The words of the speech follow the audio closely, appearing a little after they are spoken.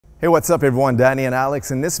Hey, what's up everyone? Danny and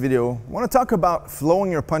Alex. In this video, I want to talk about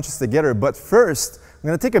flowing your punches together, but first, I'm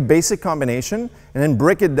going to take a basic combination and then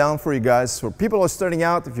break it down for you guys. For people who are starting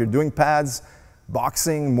out, if you're doing pads,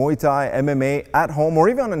 boxing, Muay Thai, MMA, at home, or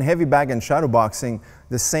even on heavy bag and shadow boxing,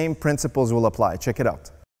 the same principles will apply. Check it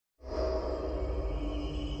out.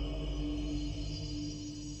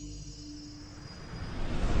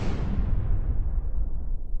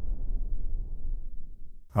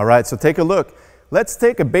 All right, so take a look. Let's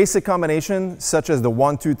take a basic combination such as the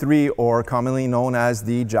 1-2-3, or commonly known as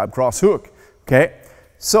the jab cross hook. Okay,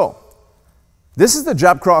 so this is the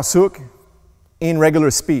jab cross hook in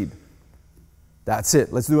regular speed. That's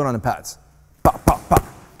it. Let's do it on the pads. Pop, pop, pop.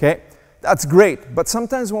 Okay, that's great. But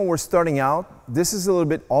sometimes when we're starting out, this is a little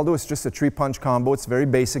bit, although it's just a 3-punch combo, it's very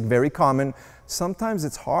basic, very common. Sometimes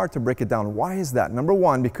it's hard to break it down. Why is that? Number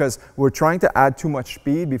one, because we're trying to add too much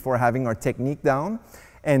speed before having our technique down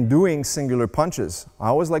and doing singular punches. I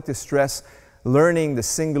always like to stress learning the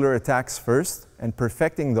singular attacks first and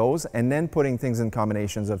perfecting those, and then putting things in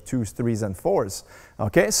combinations of 2s, 3s, and 4s.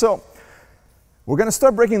 Okay, so we're gonna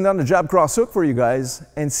start breaking down the jab cross hook for you guys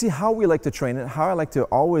and see how we like to train it, how I like to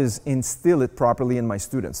always instill it properly in my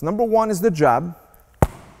students. Number one is the jab,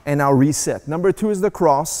 and now reset. Number two is the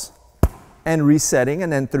cross and resetting,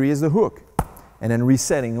 and then 3 is the hook, and then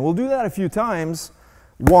resetting. And we'll do that a few times.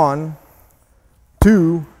 1,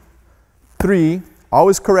 2, 3,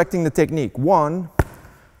 always correcting the technique. 1,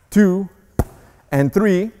 2, and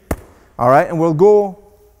 3. All right, and we'll go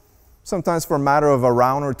sometimes for a matter of a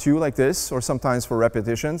round or two like this, or sometimes for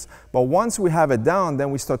repetitions. But once we have it down,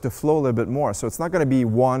 then we start to flow a little bit more. So it's not going to be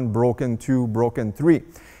 1 broken, 2 broken, 3.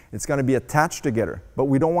 It's going to be attached together. But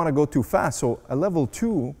we don't want to go too fast. So a level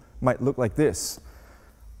 2 might look like this.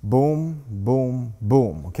 Boom, boom,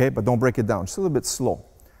 boom. Okay, but don't break it down. Just a little bit slow.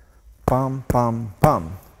 Pum, pum,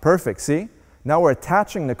 pum. Perfect, see? Now we're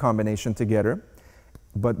attaching the combination together,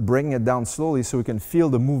 but bringing it down slowly so we can feel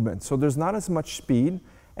the movement. So there's not as much speed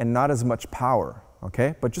and not as much power,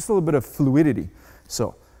 okay? But just a little bit of fluidity.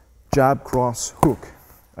 So jab, cross, hook.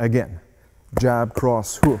 Again, jab,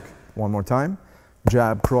 cross, hook. One more time.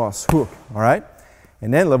 Jab, cross, hook, all right?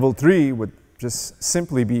 And then level 3 would just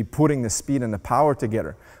simply be putting the speed and the power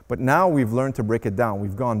together. But now we've learned to break it down.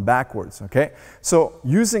 We've gone backwards, okay? So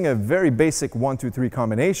using a very basic 1-2-3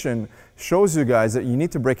 combination shows you guys that you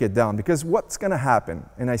need to break it down, because what's gonna happen,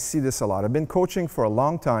 and I see this a lot, I've been coaching for a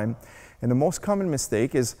long time, and the most common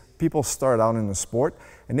mistake is people start out in the sport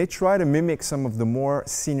and they try to mimic some of the more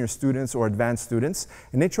senior students or advanced students,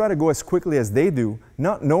 and they try to go as quickly as they do,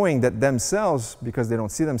 not knowing that themselves, because they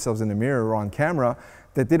don't see themselves in the mirror or on camera,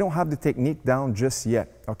 that they don't have the technique down just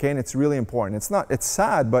yet, okay? And it's really important. It's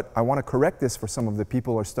sad, but I want to correct this for some of the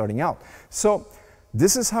people who are starting out. So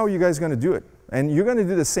this is how you guys are going to do it. And you're going to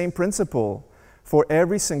do the same principle for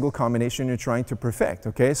every single combination you're trying to perfect,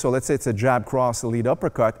 okay? So let's say it's a jab, cross, lead,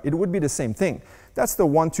 uppercut. It would be the same thing. That's the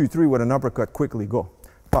 1-2-3 with an uppercut. Quickly go.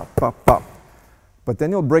 Pop, pop, pop. But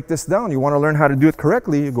then you'll break this down. You want to learn how to do it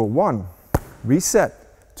correctly. You go 1,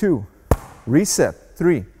 reset, 2, reset,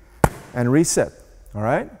 3, and reset. All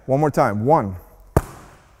right, one more time. 1,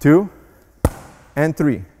 2, and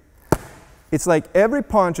 3. It's like every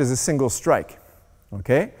punch is a single strike,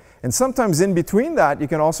 okay? And sometimes in between that, you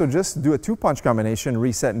can also just do a 2-punch combination,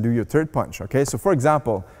 reset, and do your 3rd punch, okay? So for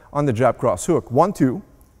example, on the jab cross hook, 1, 2,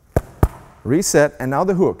 reset, and now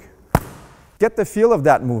the hook. Get the feel of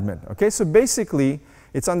that movement, okay? So basically,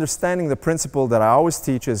 it's understanding the principle that I always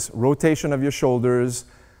teach is rotation of your shoulders,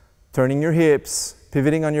 turning your hips,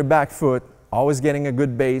 pivoting on your back foot, always getting a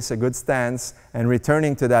good base, a good stance, and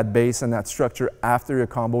returning to that base and that structure after your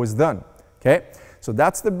combo is done, okay? So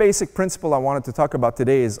that's the basic principle I wanted to talk about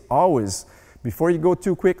today, is always, before you go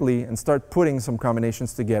too quickly and start putting some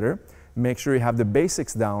combinations together, make sure you have the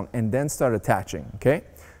basics down and then start attaching, okay?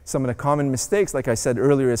 Some of the common mistakes, like I said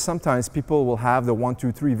earlier, is sometimes people will have the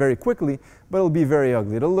 1-2-3 very quickly, but it'll be very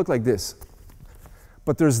ugly. It'll look like this.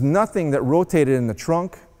 But there's nothing that rotated in the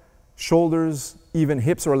trunk, shoulders, even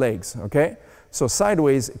hips or legs, okay? So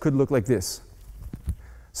sideways, it could look like this.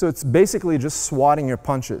 So it's basically just swatting your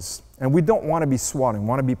punches. And we don't want to be swatting, we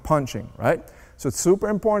want to be punching, right? So it's super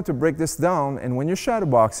important to break this down, and when you're shadow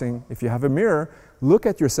boxing, if you have a mirror, look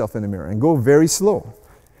at yourself in the mirror and go very slow.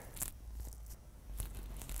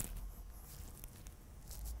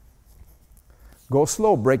 Go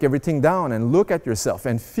slow, break everything down, and look at yourself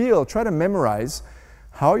and feel, try to memorize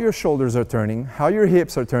how your shoulders are turning, how your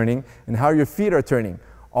hips are turning, and how your feet are turning.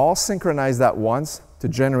 All synchronized at once to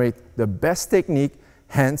generate the best technique,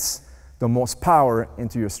 hence the most power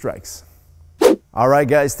into your strikes. All right,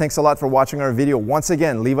 guys, thanks a lot for watching our video. Once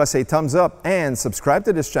again, leave us a thumbs up and subscribe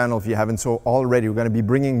to this channel if you haven't so already. We're going to be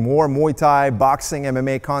bringing more Muay Thai, boxing,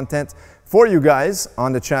 MMA content for you guys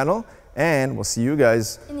on the channel, and we'll see you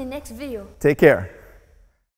guys in the next video. Take care.